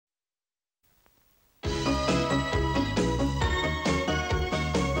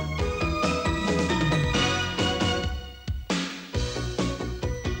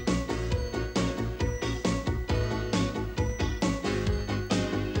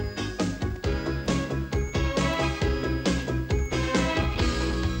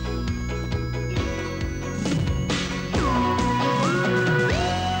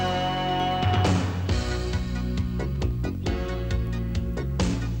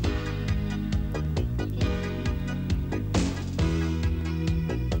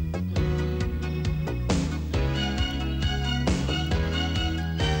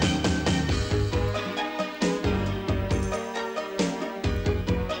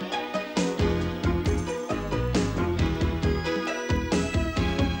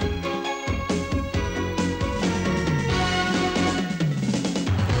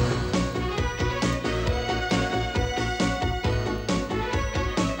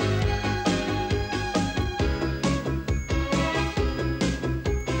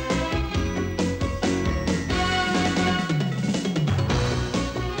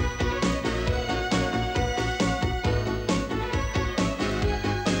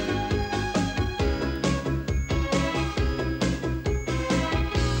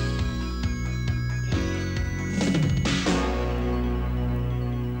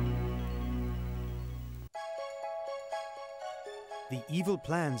evil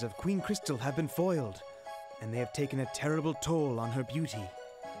plans of Queen Crystal have been foiled, and they have taken a terrible toll on her beauty.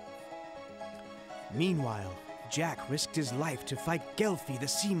 Meanwhile, Jack risked his life to fight Gelfie the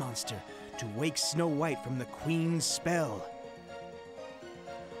sea monster to wake Snow White from the Queen's spell.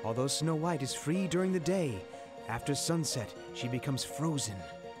 Although Snow White is free during the day, after sunset she becomes frozen,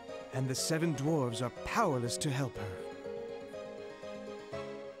 and the 7 dwarves are powerless to help her.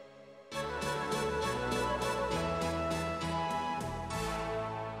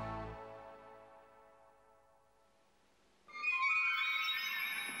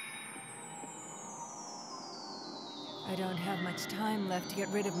 I don't have much time left to get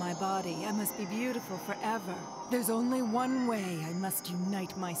rid of my body. I must be beautiful forever. There's only one way. I must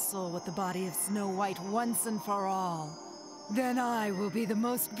unite my soul with the body of Snow White once and for all. Then I will be the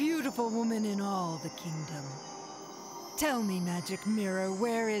most beautiful woman in all the kingdom. Tell me, Magic Mirror,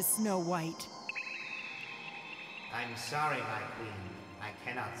 where is Snow White? I'm sorry, my queen. I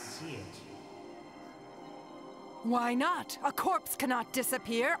cannot see it. Why not? A corpse cannot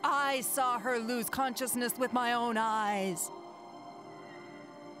disappear. I saw her lose consciousness with my own eyes.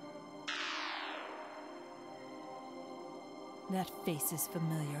 That face is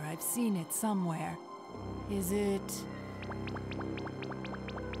familiar. I've seen it somewhere. Is it...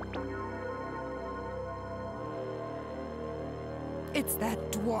 It's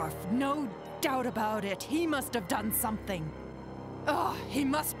that dwarf, no doubt about it. He must have done something. Oh, he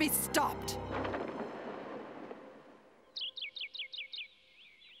must be stopped.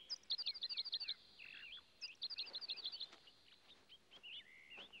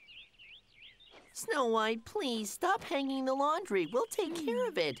 Snow White, please stop hanging the laundry. We'll take care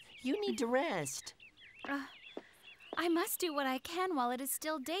of it. You need to rest. I must do what I can while it is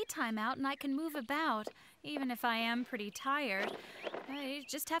still daytime out and I can move about, even if I am pretty tired. I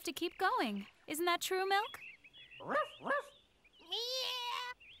just have to keep going. Isn't that true, Milk?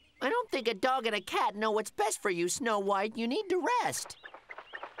 I don't think a dog and a cat know what's best for you, Snow White. You need to rest.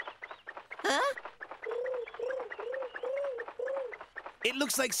 Huh? It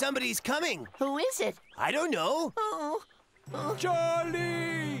looks like somebody's coming. Who is it? I don't know. Oh.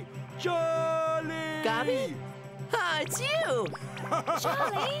 Charlie! Charlie! Gobby? Ah, it's you!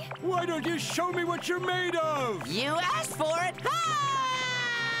 Charlie! Why don't you show me what you're made of? You asked for it! Ha!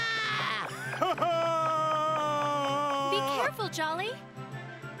 Be careful, Jolly.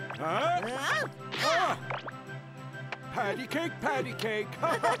 Huh? Ah! Patty cake, patty cake!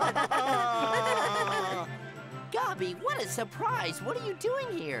 Gobby, what a surprise! What are you doing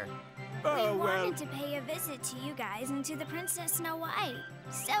here? Oh, We well. wanted to pay a visit to you guys and to the Princess Snow White.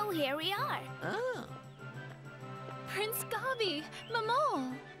 So here we are. Oh. Prince Gobby,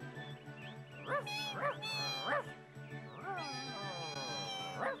 Maman.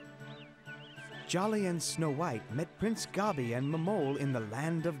 Jolly and Snow White met Prince Gobby and Momole in the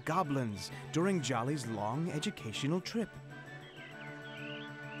land of goblins during Jolly's long educational trip.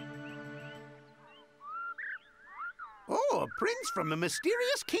 Oh, a prince from a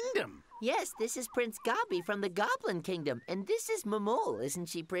mysterious kingdom. Yes, this is Prince Gobby from the Goblin Kingdom, and this is Momole. Isn't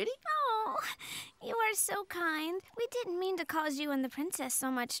she pretty? Oh, you are so kind. We didn't mean to cause you and the princess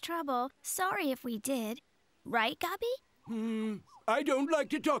so much trouble. Sorry if we did. Right, Gobby? I don't like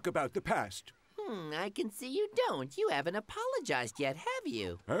to talk about the past. I can see you don't. You haven't apologized yet, have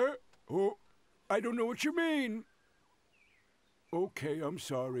you? Huh? Oh, I don't know what you mean. Okay, I'm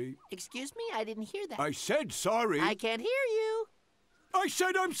sorry. Excuse me? I didn't hear that. I said sorry. I can't hear you. I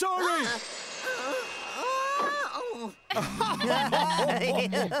said I'm sorry!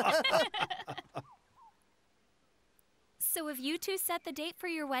 So have you two set the date for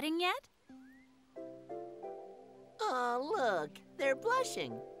your wedding yet? Oh, look. They're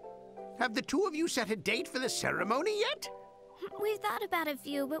blushing. Have the two of you set a date for the ceremony yet? We've thought about a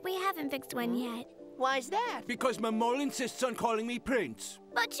few, but we haven't fixed one yet. Why's that? Because my mole insists on calling me Prince.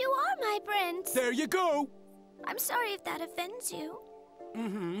 But you are my prince. There you go. I'm sorry if that offends you.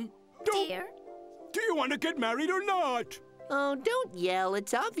 Dear. Do you want to get married or not? Oh, don't yell.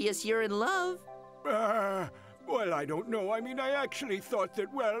 It's obvious you're in love. Well, I don't know. I mean, I actually thought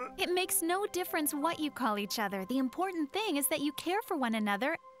that, well... It makes no difference what you call each other. The important thing is that you care for one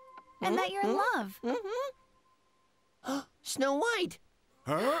another and that you're in love. Snow White.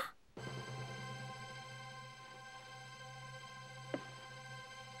 Huh?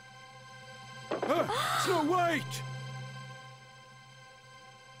 Snow White!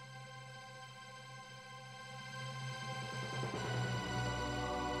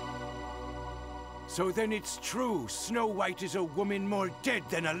 So then it's true. Snow White is a woman more dead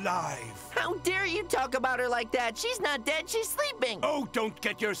than alive. How dare you talk about her like that? She's not dead, she's sleeping. Oh, don't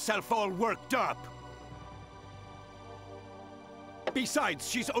get yourself all worked up. Besides,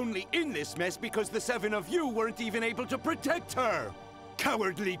 she's only in this mess because the 7 of you weren't even able to protect her.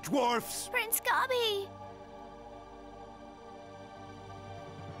 Cowardly dwarfs! Prince Gobby!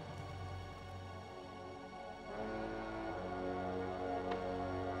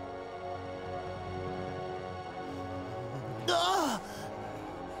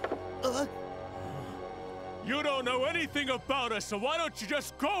 You don't know anything about us, so why don't you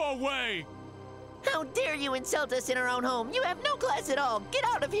just go away? How dare you insult us in our own home? You have no class at all. Get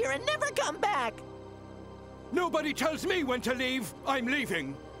out of here and never come back. Nobody tells me when to leave. I'm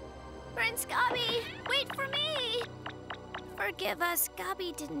leaving. Prince Gobby, wait for me! Forgive us,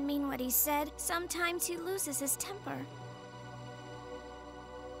 Gobby didn't mean what he said. Sometimes he loses his temper.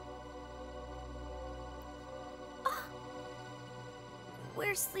 Oh.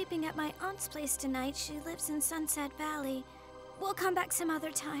 We're sleeping at my aunt's place tonight. She lives in Sunset Valley. We'll come back some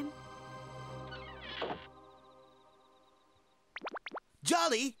other time.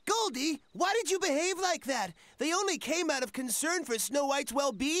 Jolly, Goldie, why did you behave like that? They only came out of concern for Snow White's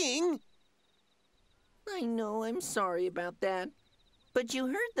well-being. I know, I'm sorry about that. But you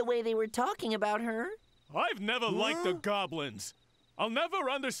heard the way they were talking about her. I've never liked the goblins. I'll never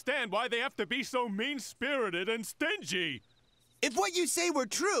understand why they have to be so mean-spirited and stingy. If what you say were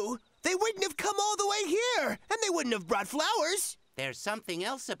true, they wouldn't have come all the way here, and they wouldn't have brought flowers. There's something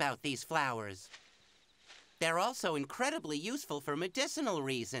else about these flowers. They're also incredibly useful for medicinal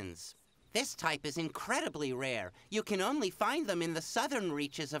reasons. This type is incredibly rare. You can only find them in the southern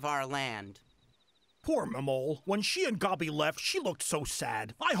reaches of our land. Poor Mamole. When she and Gobby left, she looked so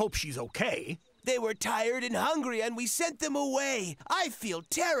sad. I hope she's okay. They were tired and hungry, and we sent them away. I feel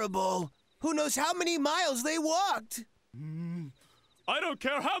terrible. Who knows how many miles they walked? I don't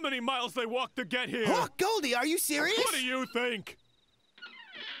care how many miles they walked to get here. Oh, Goldie, are you serious? What do you think?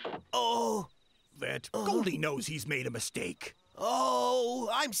 Oh. Goldie knows he's made a mistake. Oh,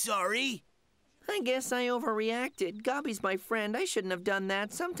 I'm sorry. I guess I overreacted. Gobby's my friend. I shouldn't have done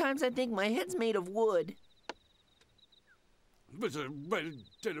that. Sometimes I think my head's made of wood.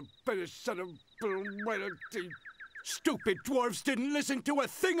 Stupid dwarves didn't listen to a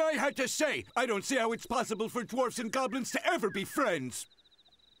thing I had to say. I don't see how it's possible for dwarves and goblins to ever be friends.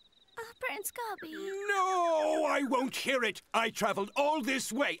 Prince Gobby. No, I won't hear it. I traveled all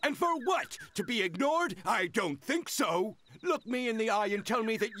this way, and for what? To be ignored? I don't think so. Look me in the eye and tell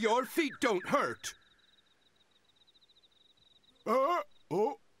me that your feet don't hurt.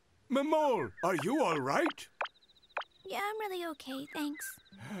 Mamole, are you all right? Yeah, I'm really okay, thanks.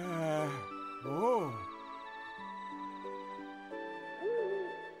 Oh.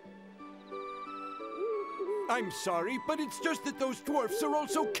 I'm sorry, but it's just that those dwarfs are all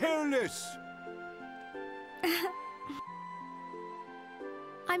so careless.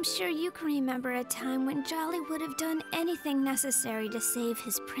 I'm sure you can remember a time when Jolly would have done anything necessary to save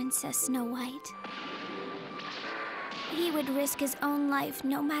his Princess Snow White. He would risk his own life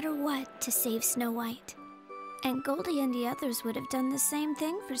no matter what to save Snow White. And Goldie and the others would have done the same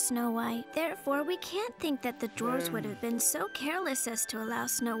thing for Snow White. Therefore, we can't think that the dwarves would have been so careless as to allow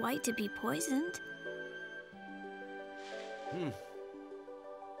Snow White to be poisoned.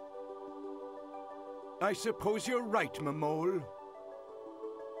 I suppose you're right, Mamole.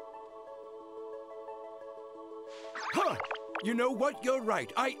 Huh! You know what? You're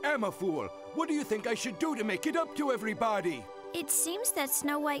right. I am a fool. What do you think I should do to make it up to everybody? It seems that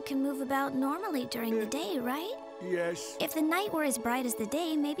Snow White can move about normally during the day, right? Yes. If the night were as bright as the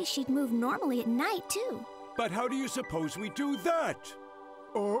day, maybe she'd move normally at night, too. But how do you suppose we do that?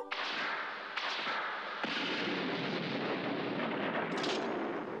 Oh.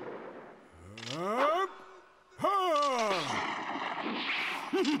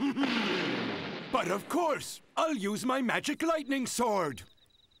 But of course, I'll use my magic lightning sword.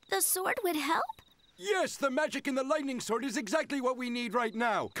 The sword would help? Yes, the magic in the lightning sword is exactly what we need right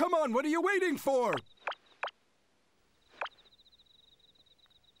now. Come on, what are you waiting for?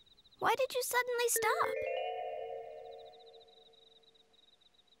 Why did you suddenly stop?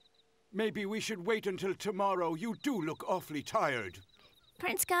 Maybe we should wait until tomorrow. You do look awfully tired.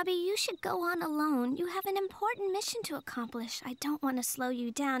 Prince Gobby, you should go on alone. You have an important mission to accomplish. I don't want to slow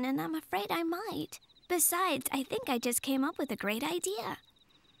you down, and I'm afraid I might. Besides, I think I just came up with a great idea.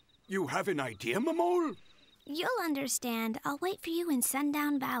 You have an idea, Mamole? You'll understand. I'll wait for you in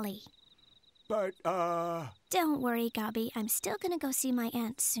Sundown Valley. But, Don't worry, Gobby. I'm still gonna go see my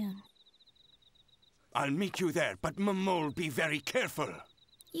aunt soon. I'll meet you there, but Mamole, be very careful.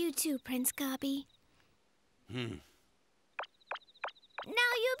 You too, Prince Gobby.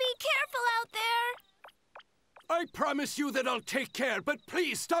 Now you be careful out there! I promise you that I'll take care, but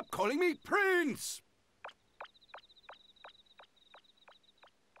please stop calling me Prince!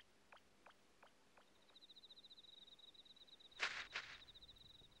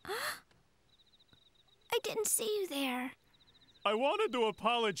 didn't see you there. I wanted to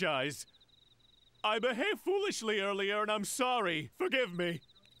apologize. I behaved foolishly earlier, and I'm sorry. Forgive me.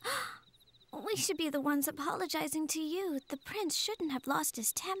 We should be the ones apologizing to you. The prince shouldn't have lost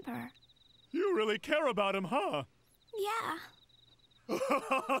his temper. You really care about him, huh? Yeah.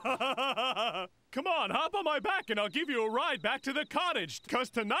 Come on, hop on my back and I'll give you a ride back to the cottage, 'cause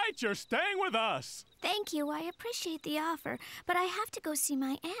tonight you're staying with us. Thank you. I appreciate the offer, but I have to go see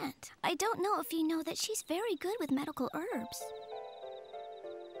my aunt. I don't know if you know that she's very good with medical herbs.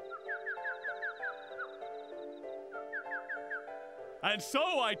 And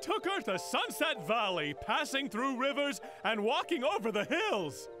so I took her to Sunset Valley, passing through rivers and walking over the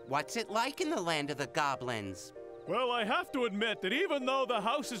hills. What's it like in the land of the goblins? Well, I have to admit that even though the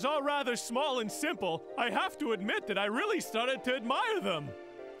house is all rather small and simple, I have to admit that I really started to admire them.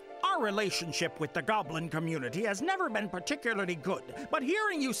 Our relationship with the goblin community has never been particularly good, but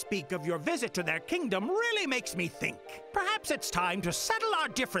hearing you speak of your visit to their kingdom really makes me think. Perhaps it's time to settle our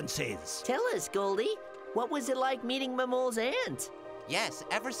differences. Tell us, Goldie. What was it like meeting Mamol's aunt? Yes,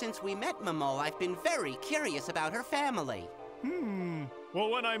 ever since we met Mamol, I've been very curious about her family. Well,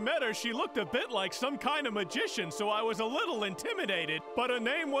 when I met her, she looked a bit like some kind of magician, so I was a little intimidated. But her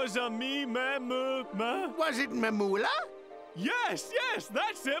name was Was it Mamula? Yes,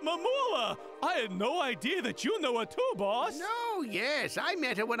 that's it, Mamula. I had no idea that you know her too, boss. No, yes, I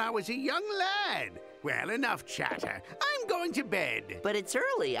met her when I was a young lad. Well, enough chatter. I'm going to bed. But it's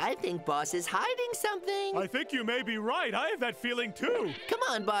early. I think Boss is hiding something. I think you may be right. I have that feeling too. Come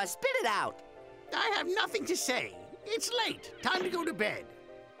on, Boss, spit it out. I have nothing to say. It's late. Time to go to bed.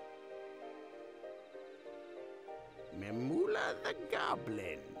 Mamula the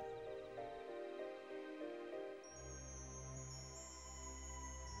Goblin.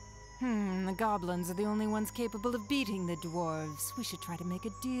 The goblins are the only ones capable of beating the dwarves. We should try to make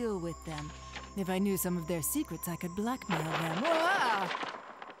a deal with them. If I knew some of their secrets, I could blackmail them.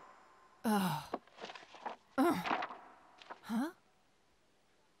 Huh?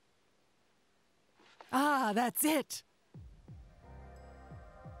 Ah, that's it!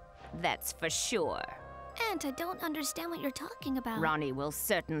 That's for sure. Aunt, I don't understand what you're talking about. Ronnie will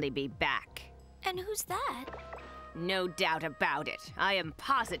certainly be back. And who's that? No doubt about it. I am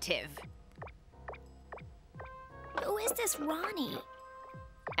positive. Who is this Ronnie?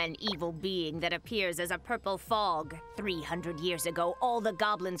 An evil being that appears as a purple fog. 300 years ago, all the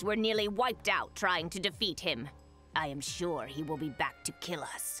goblins were nearly wiped out trying to defeat him. I am sure he will be back to kill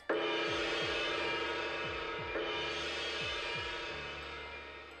us.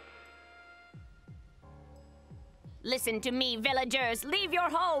 Listen to me, villagers. Leave your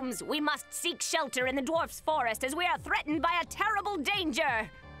homes. We must seek shelter in the dwarf's forest as we are threatened by a terrible danger.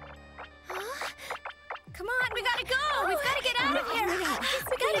 Huh? Come on, we gotta go! We've gotta get out of here! We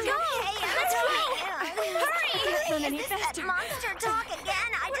gotta go! Hey, let's go! Hurry! Is this that monster talk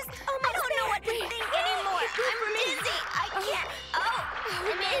again? I don't know what to think anymore. I'm dizzy. I can't.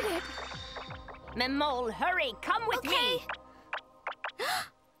 I'm in. Mamol, hurry! Come with me!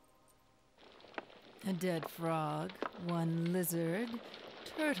 A dead frog, one lizard,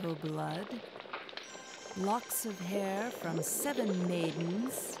 turtle blood, locks of hair from 7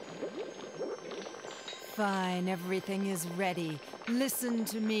 maidens. Fine, everything is ready. Listen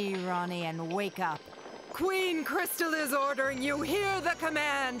to me, Ronnie, and wake up. Queen Crystal is ordering you. Hear the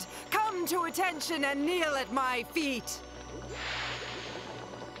command. Come to attention and kneel at my feet.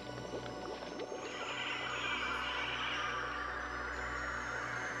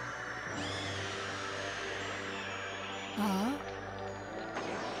 Huh?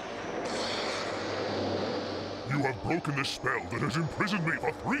 You have broken the spell that has imprisoned me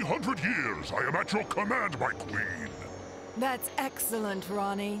for 300 years. I am at your command, my queen. That's excellent,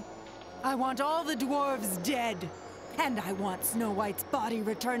 Ronnie. I want all the dwarves dead. And I want Snow White's body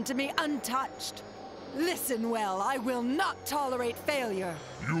returned to me untouched. Listen well, I will not tolerate failure.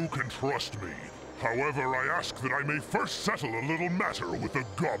 You can trust me. However, I ask that I may first settle a little matter with the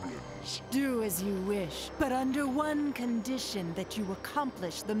goblins. Do as you wish, but under one condition, that you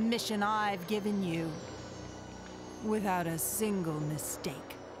accomplish the mission I've given you. Without a single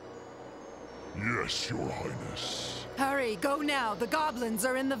mistake. Yes, Your Highness. Hurry, go now. The goblins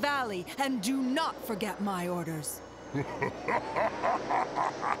are in the valley, and do not forget my orders.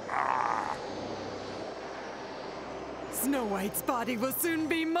 Snow White's body will soon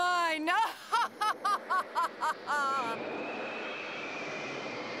be mine.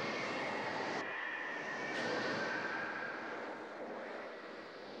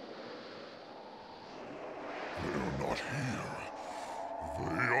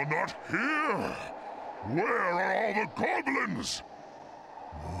 They are not here! Where are all the goblins?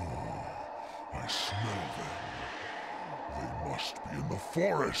 I smell them. They must be in the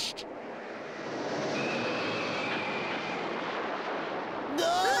forest.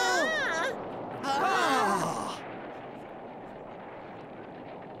 No!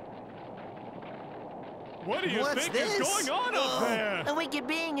 What do you What's think this? is going on up there? A wicked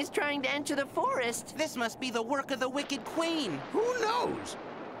being is trying to enter the forest. This must be the work of the Wicked Queen. Who knows?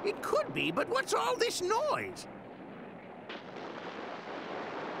 It could be, but what's all this noise?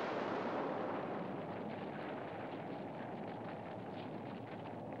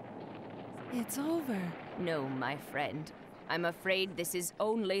 It's over. No, my friend. I'm afraid this is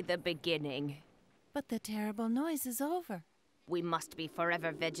only the beginning. But the terrible noise is over. We must be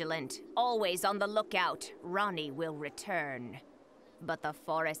forever vigilant, always on the lookout. Ronnie will return. But the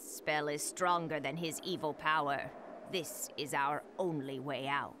forest spell is stronger than his evil power. This is our only way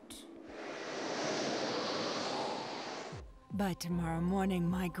out. By tomorrow morning,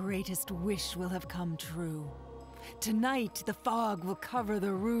 my greatest wish will have come true. Tonight, the fog will cover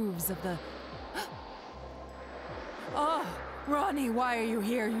the roofs of the... Oh, Ronnie, why are you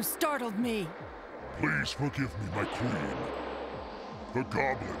here? You startled me. Please forgive me, my queen. The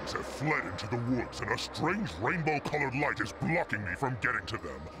goblins have fled into the woods, and a strange rainbow-colored light is blocking me from getting to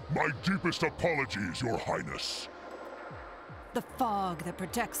them. My deepest apologies, Your Highness. The fog that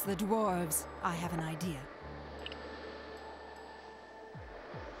protects the dwarves. I have an idea.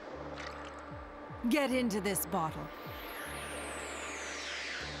 Get into this bottle.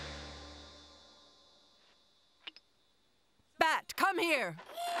 Bat, come here!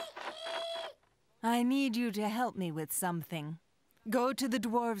 I need you to help me with something. Go to the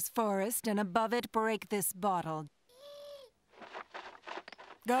dwarves' forest and above it break this bottle.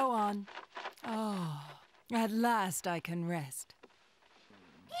 Go on. Oh, at last I can rest.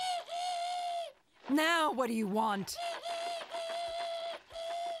 Now what do you want?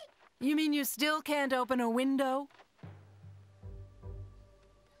 You mean you still can't open a window?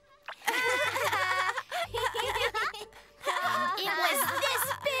 It was this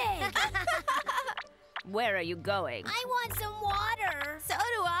big! Where are you going? I want some water. So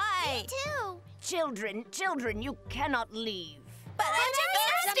do I. Me too. Children, you cannot leave. But I'm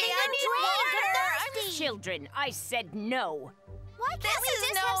thirsty. I need water. Children, I said no. Why can't we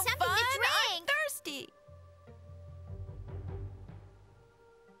just have something to drink? I'm thirsty.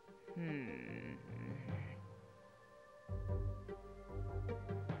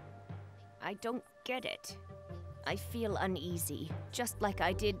 I don't get it. I feel uneasy, just like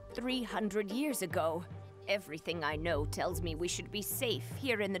I did 300 years ago. Everything I know tells me we should be safe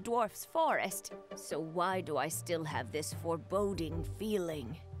here in the dwarf's forest. So why do I still have this foreboding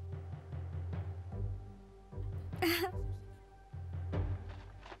feeling?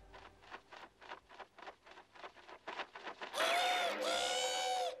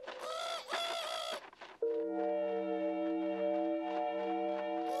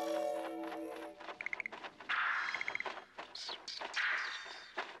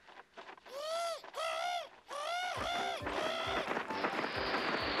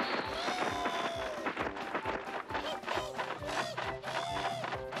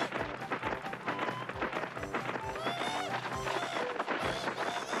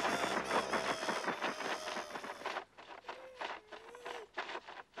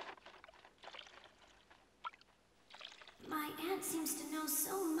 My aunt seems to know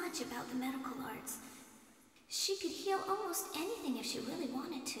so much about the medical arts. She could heal almost anything if she really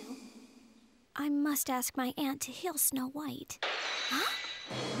wanted to. I must ask my aunt to heal Snow White. Huh?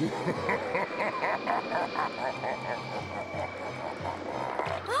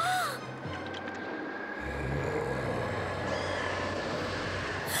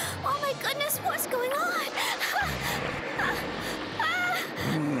 Oh my goodness, what's going on?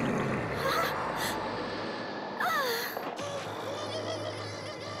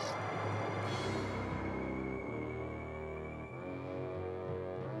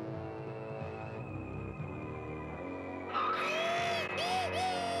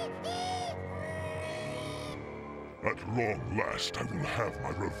 At long last, I will have my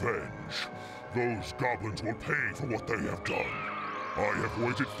revenge. Those goblins will pay for what they have done. I have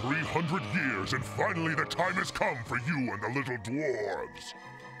waited 300 years, and finally the time has come for you and the little dwarves.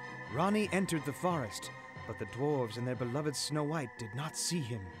 Ronnie entered the forest, but the dwarves and their beloved Snow White did not see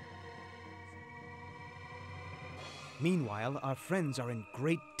him. Meanwhile, our friends are in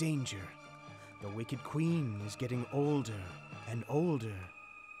great danger. The Wicked Queen is getting older and older.